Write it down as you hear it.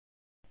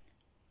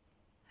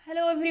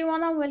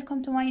everyone and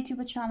welcome to my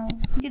YouTube channel.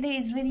 In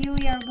today's video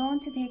we are going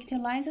to take 2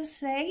 lines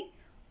essay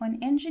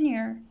on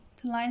engineer.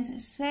 2 lines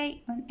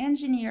essay on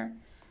engineer.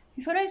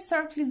 Before I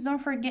start, please don't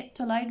forget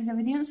to like the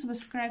video and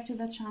subscribe to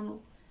the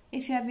channel.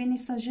 If you have any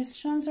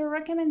suggestions or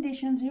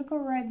recommendations, you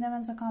can write them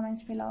in the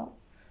comments below.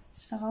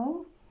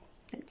 So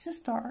let's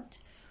start.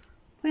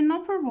 Point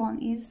number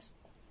 1 is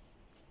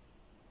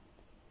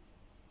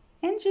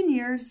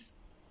engineers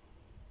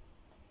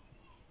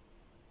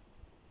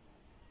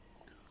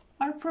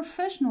are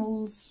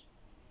professionals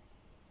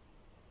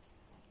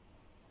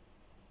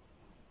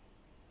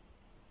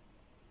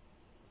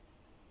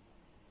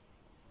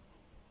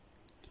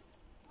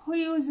who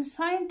use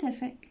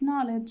scientific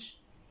knowledge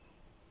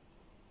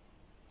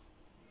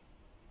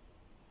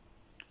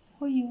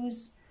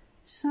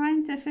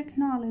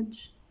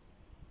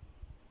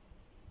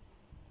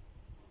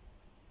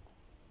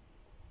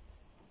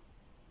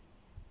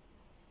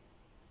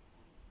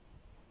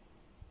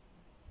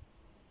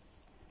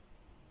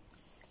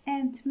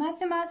and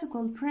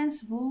mathematical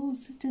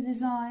principles to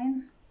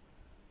design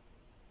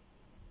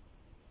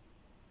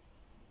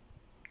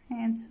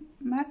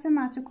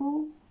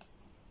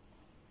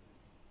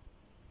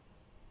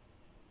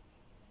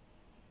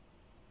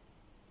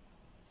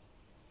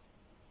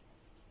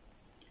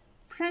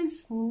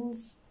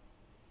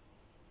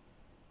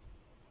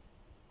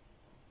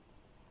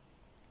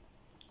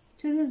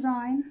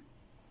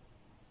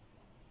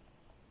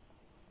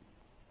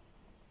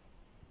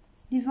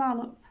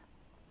develop,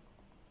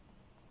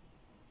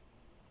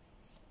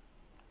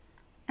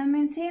 and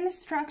maintain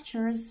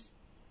structures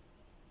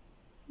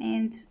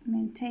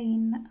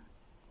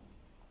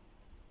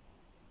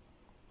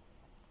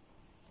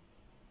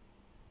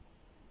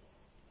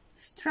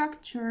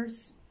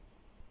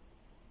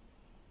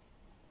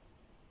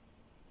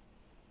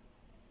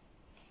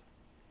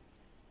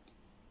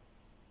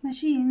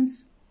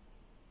machines,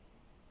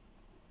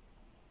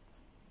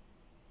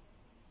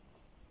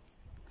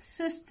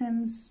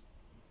 systems,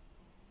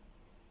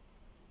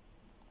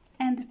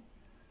 and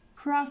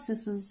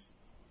processes.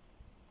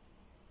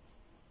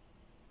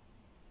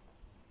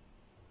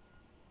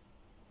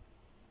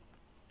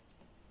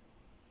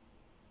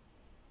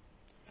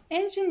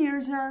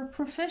 Engineers are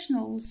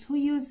professionals who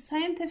use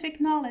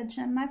scientific knowledge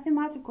and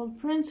mathematical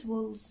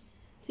principles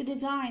to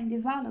design,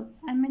 develop,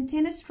 and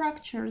maintain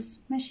structures,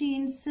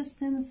 machines,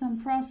 systems,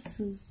 and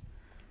processes.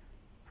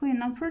 Point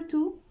number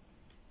 2.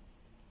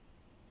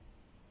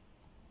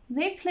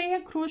 They play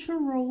a crucial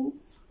role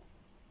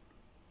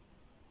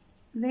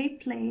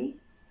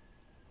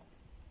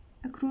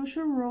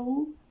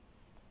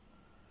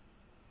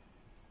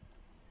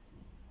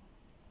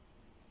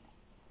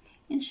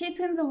in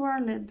shaping the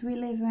world we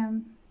live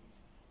in.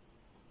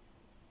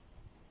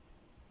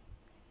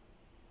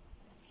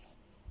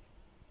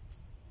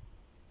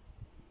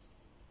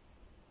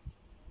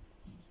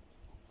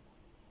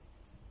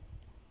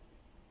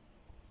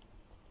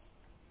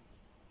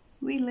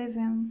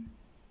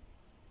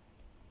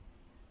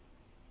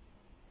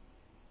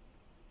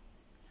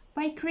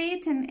 By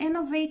creating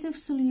innovative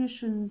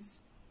solutions,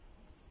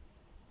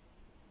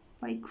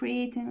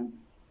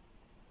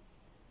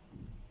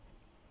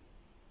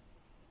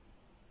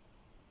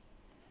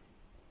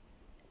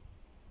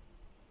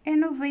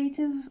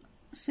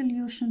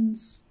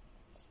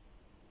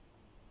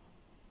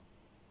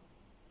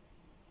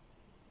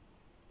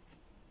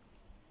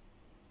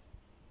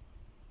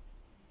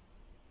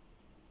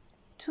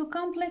 to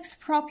complex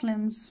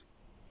problems.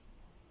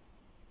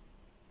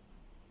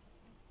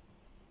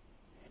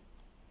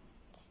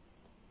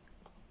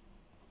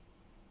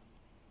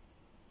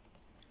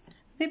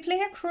 They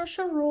play a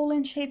crucial role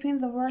in shaping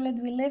the world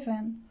we live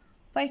in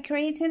by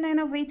creating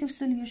innovative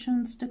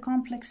solutions to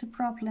complex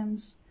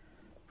problems.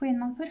 Point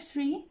number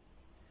 3.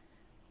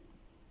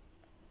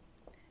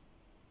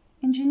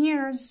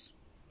 Engineers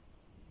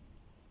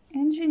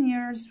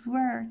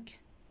work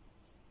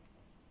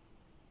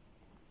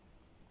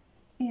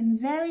in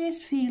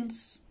various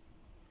fields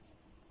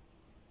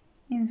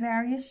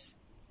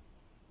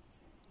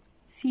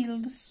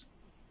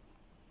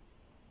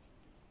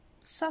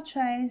such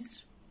as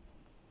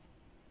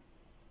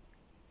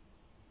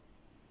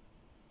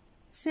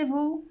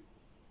civil,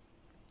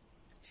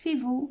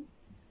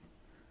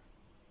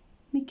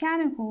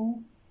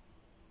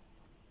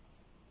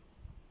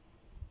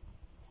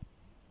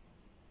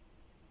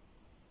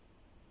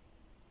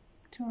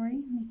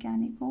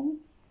 mechanical,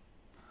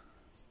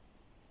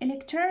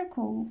 electrical,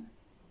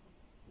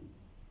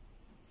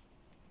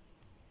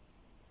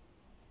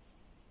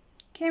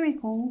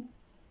 chemical,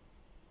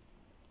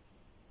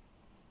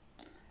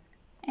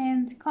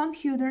 and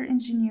computer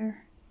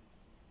engineer.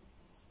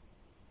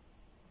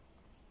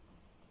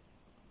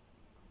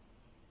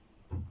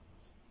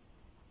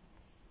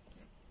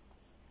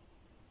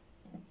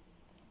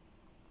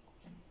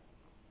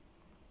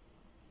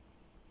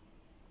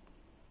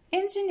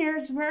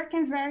 Engineers work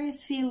in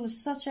various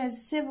fields such as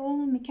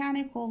civil,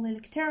 mechanical,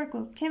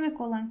 electrical,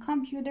 chemical, and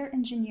computer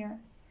engineer.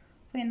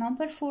 Point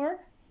number 4.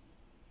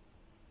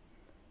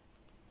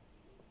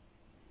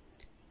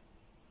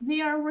 They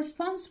are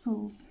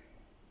responsible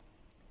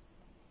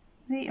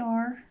They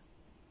are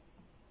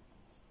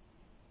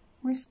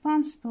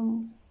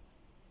responsible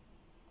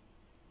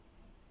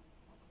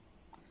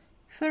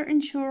for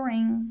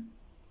ensuring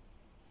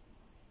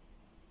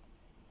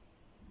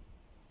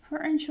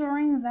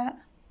that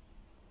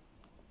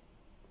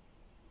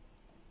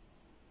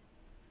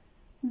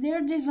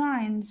their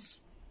designs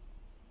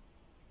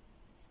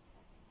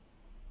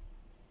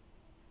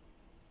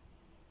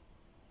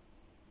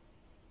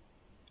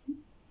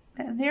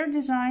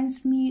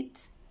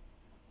meet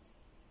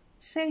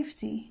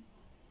safety,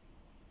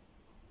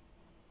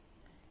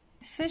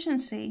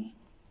 efficiency,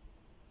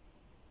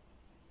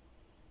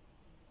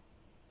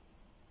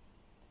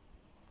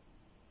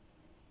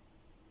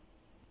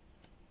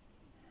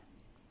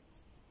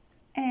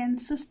 and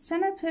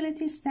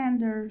sustainability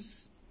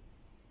standards.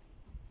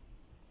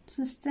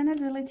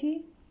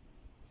 Sustainability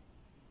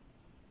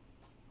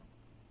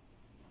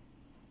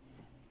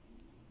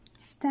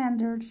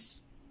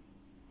standards.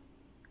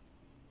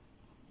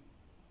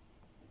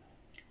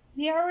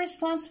 They are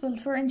responsible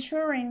for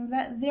ensuring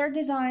that their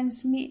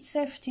designs meet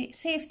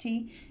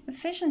safety,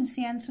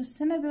 efficiency, and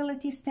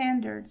sustainability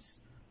standards.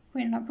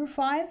 Point number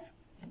 5.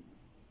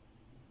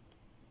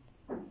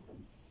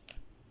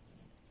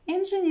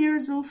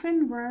 Engineers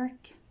often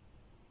work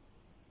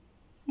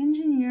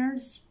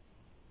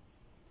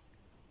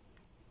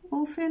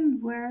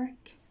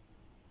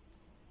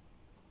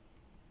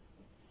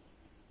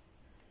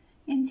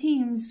in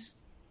teams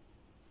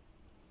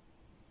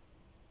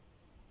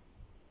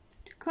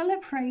to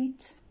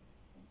collaborate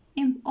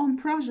on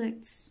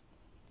projects,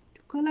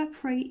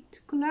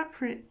 collaborate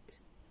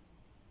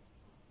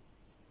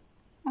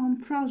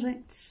on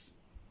projects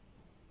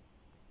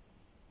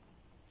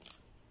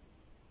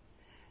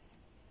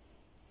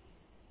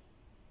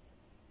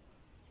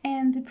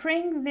and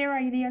bring their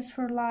ideas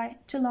to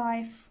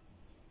life.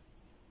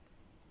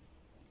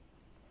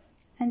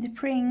 And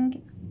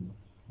bring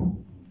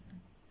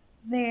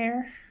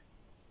their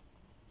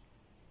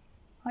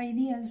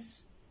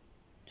ideas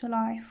to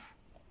life.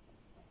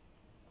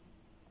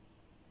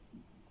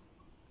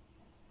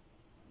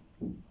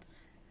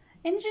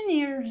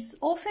 Engineers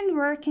often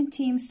work in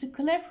teams to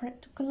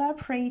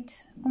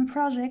collaborate on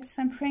projects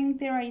and bring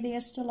their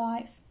ideas to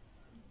life.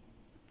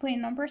 Point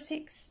number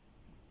 6.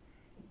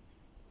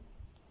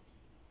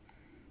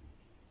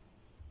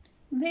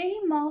 They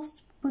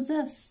must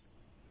possess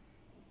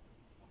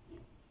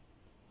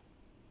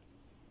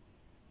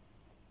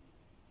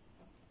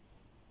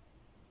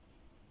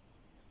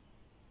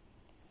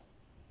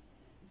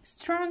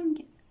strong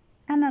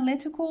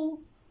analytical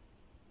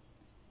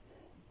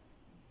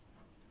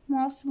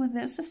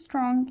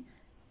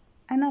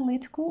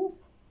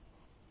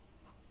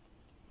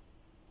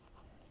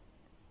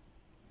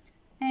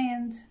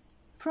and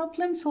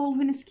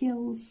problem-solving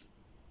skills.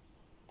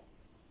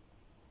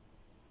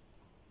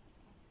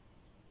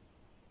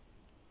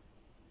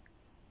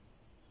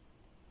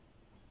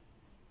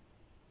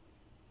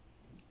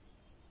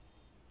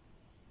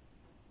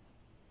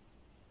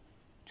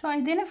 To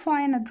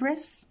identify and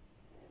address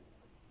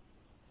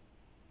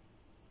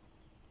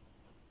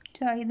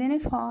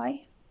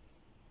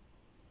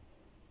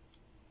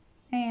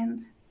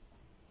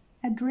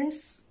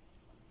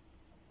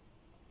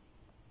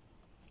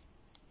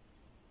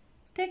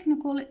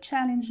technical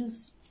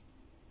challenges.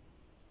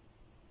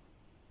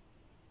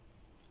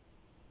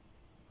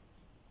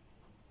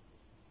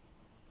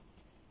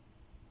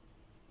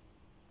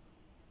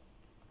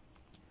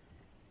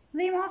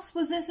 They must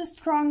possess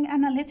strong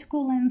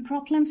analytical and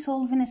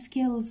problem-solving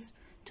skills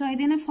to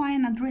identify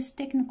and address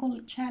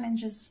technical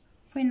challenges.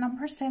 Point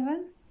number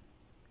 7.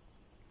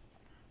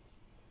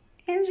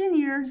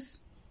 Engineers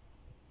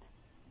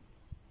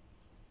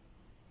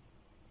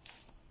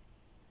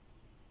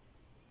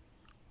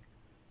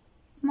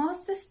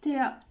must stay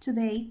up to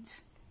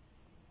date.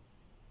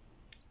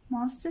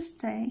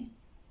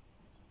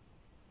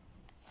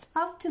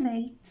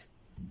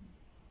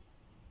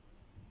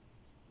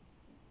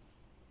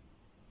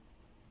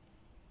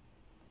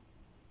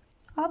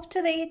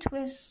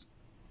 With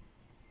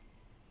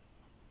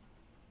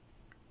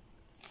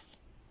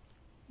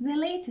the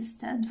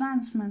latest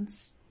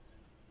advancements.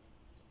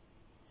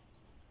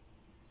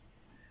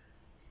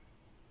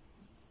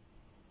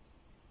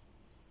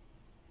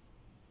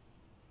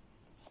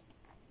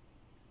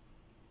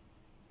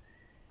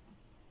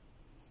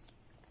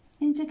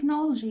 In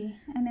technology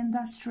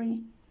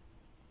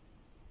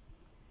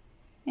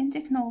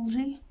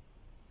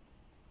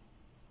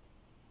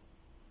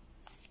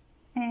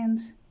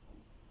and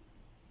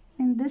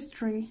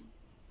industry.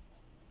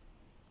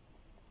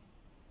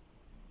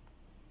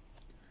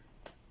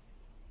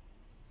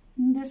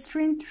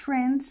 Industry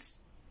trends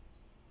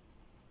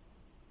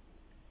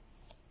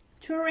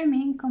to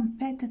remain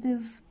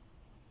competitive,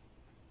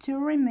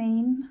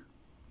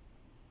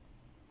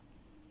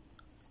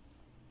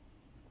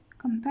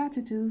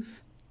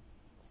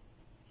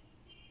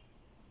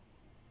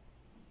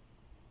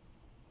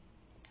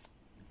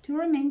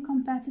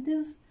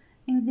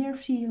 in their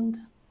field.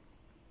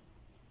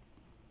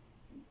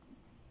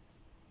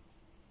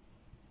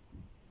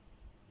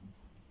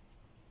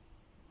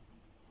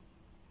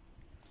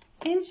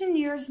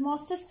 Engineers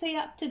must stay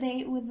up to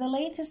date with the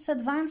latest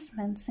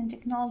advancements in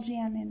technology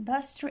and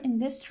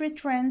industry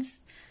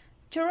trends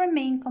to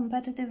remain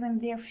competitive in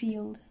their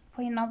field.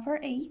 Point number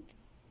 8.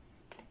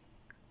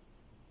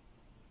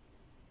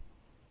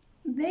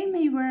 They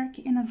may work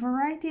in a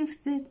variety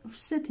of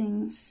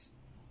settings.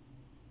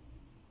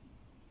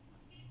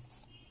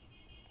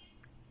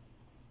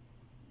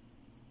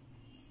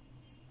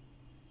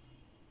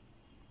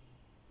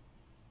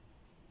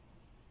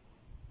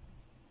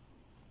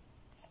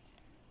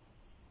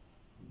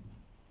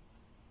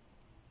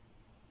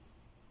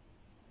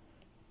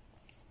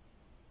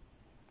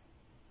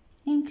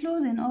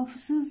 Including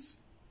offices,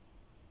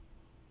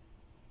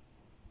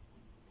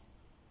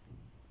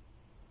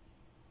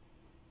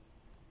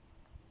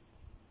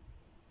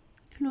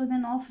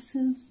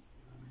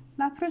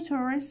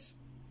 laboratories,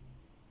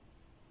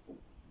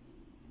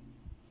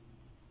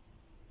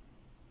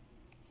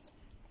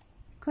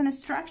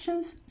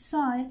 construction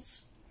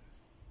sites,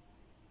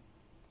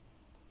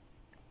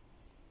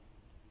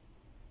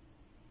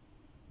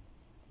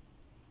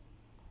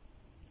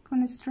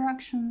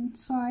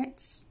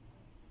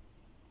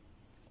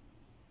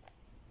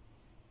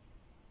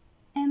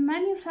 and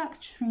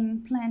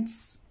manufacturing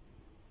plants.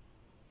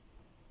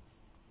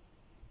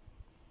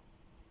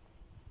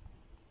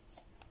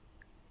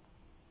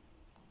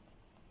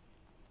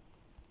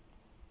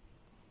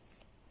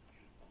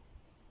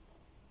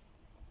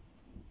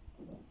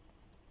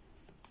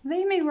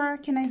 They may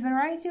work in a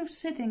variety of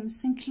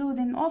settings,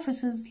 including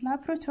offices,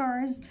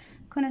 laboratories,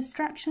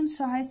 construction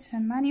sites,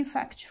 and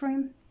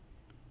manufacturing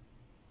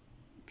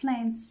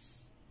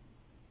plants.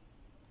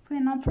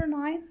 Point number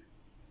 9.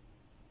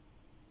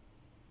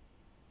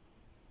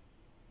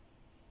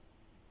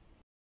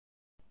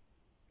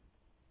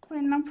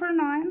 Point number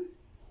 9.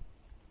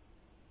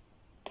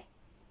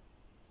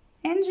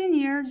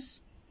 Engineers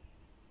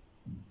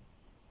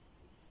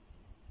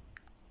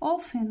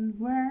often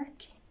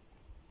work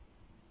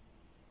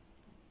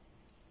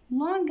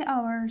long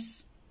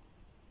hours.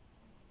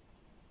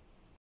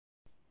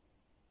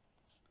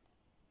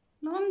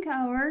 Long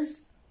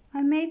hours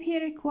may be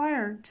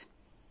required.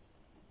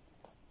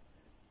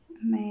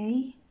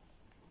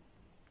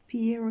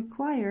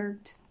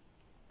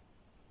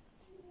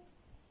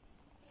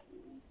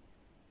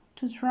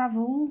 To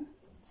travel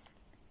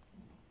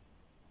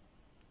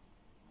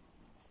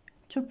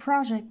to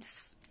project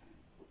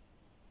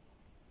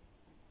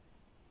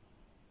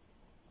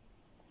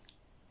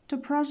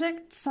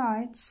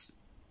sites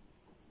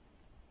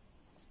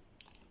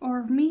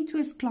or meet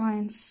with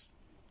clients.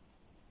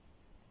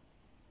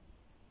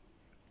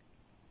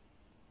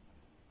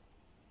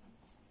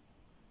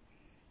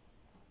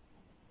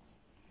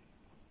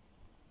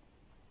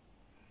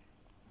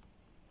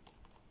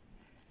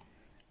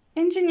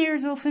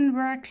 Engineers often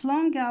work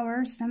long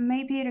hours and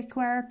may be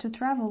required to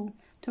travel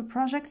to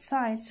project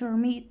sites or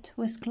meet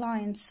with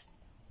clients.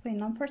 Point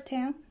number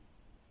 10.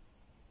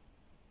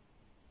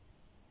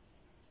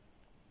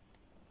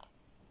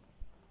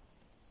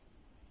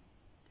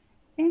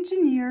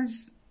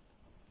 Engineers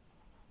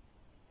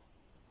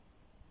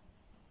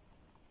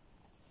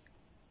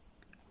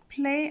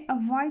play a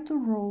vital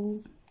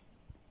role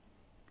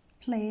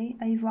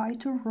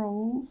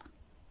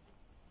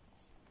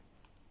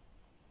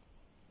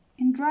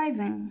in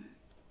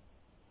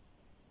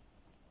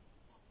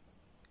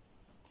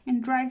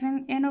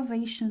driving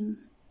innovation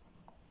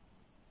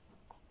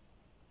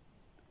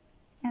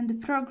and the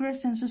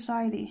progress in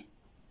society.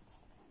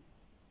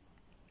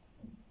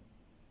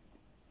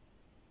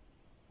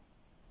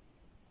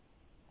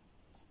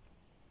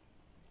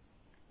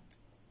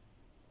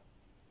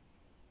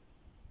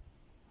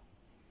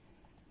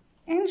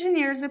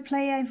 Engineers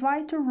play a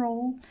vital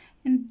role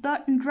in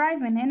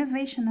driving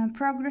innovation and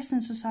progress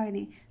in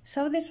society.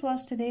 So this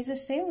was today's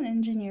essay on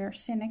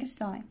engineers. See you next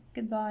time.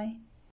 Goodbye.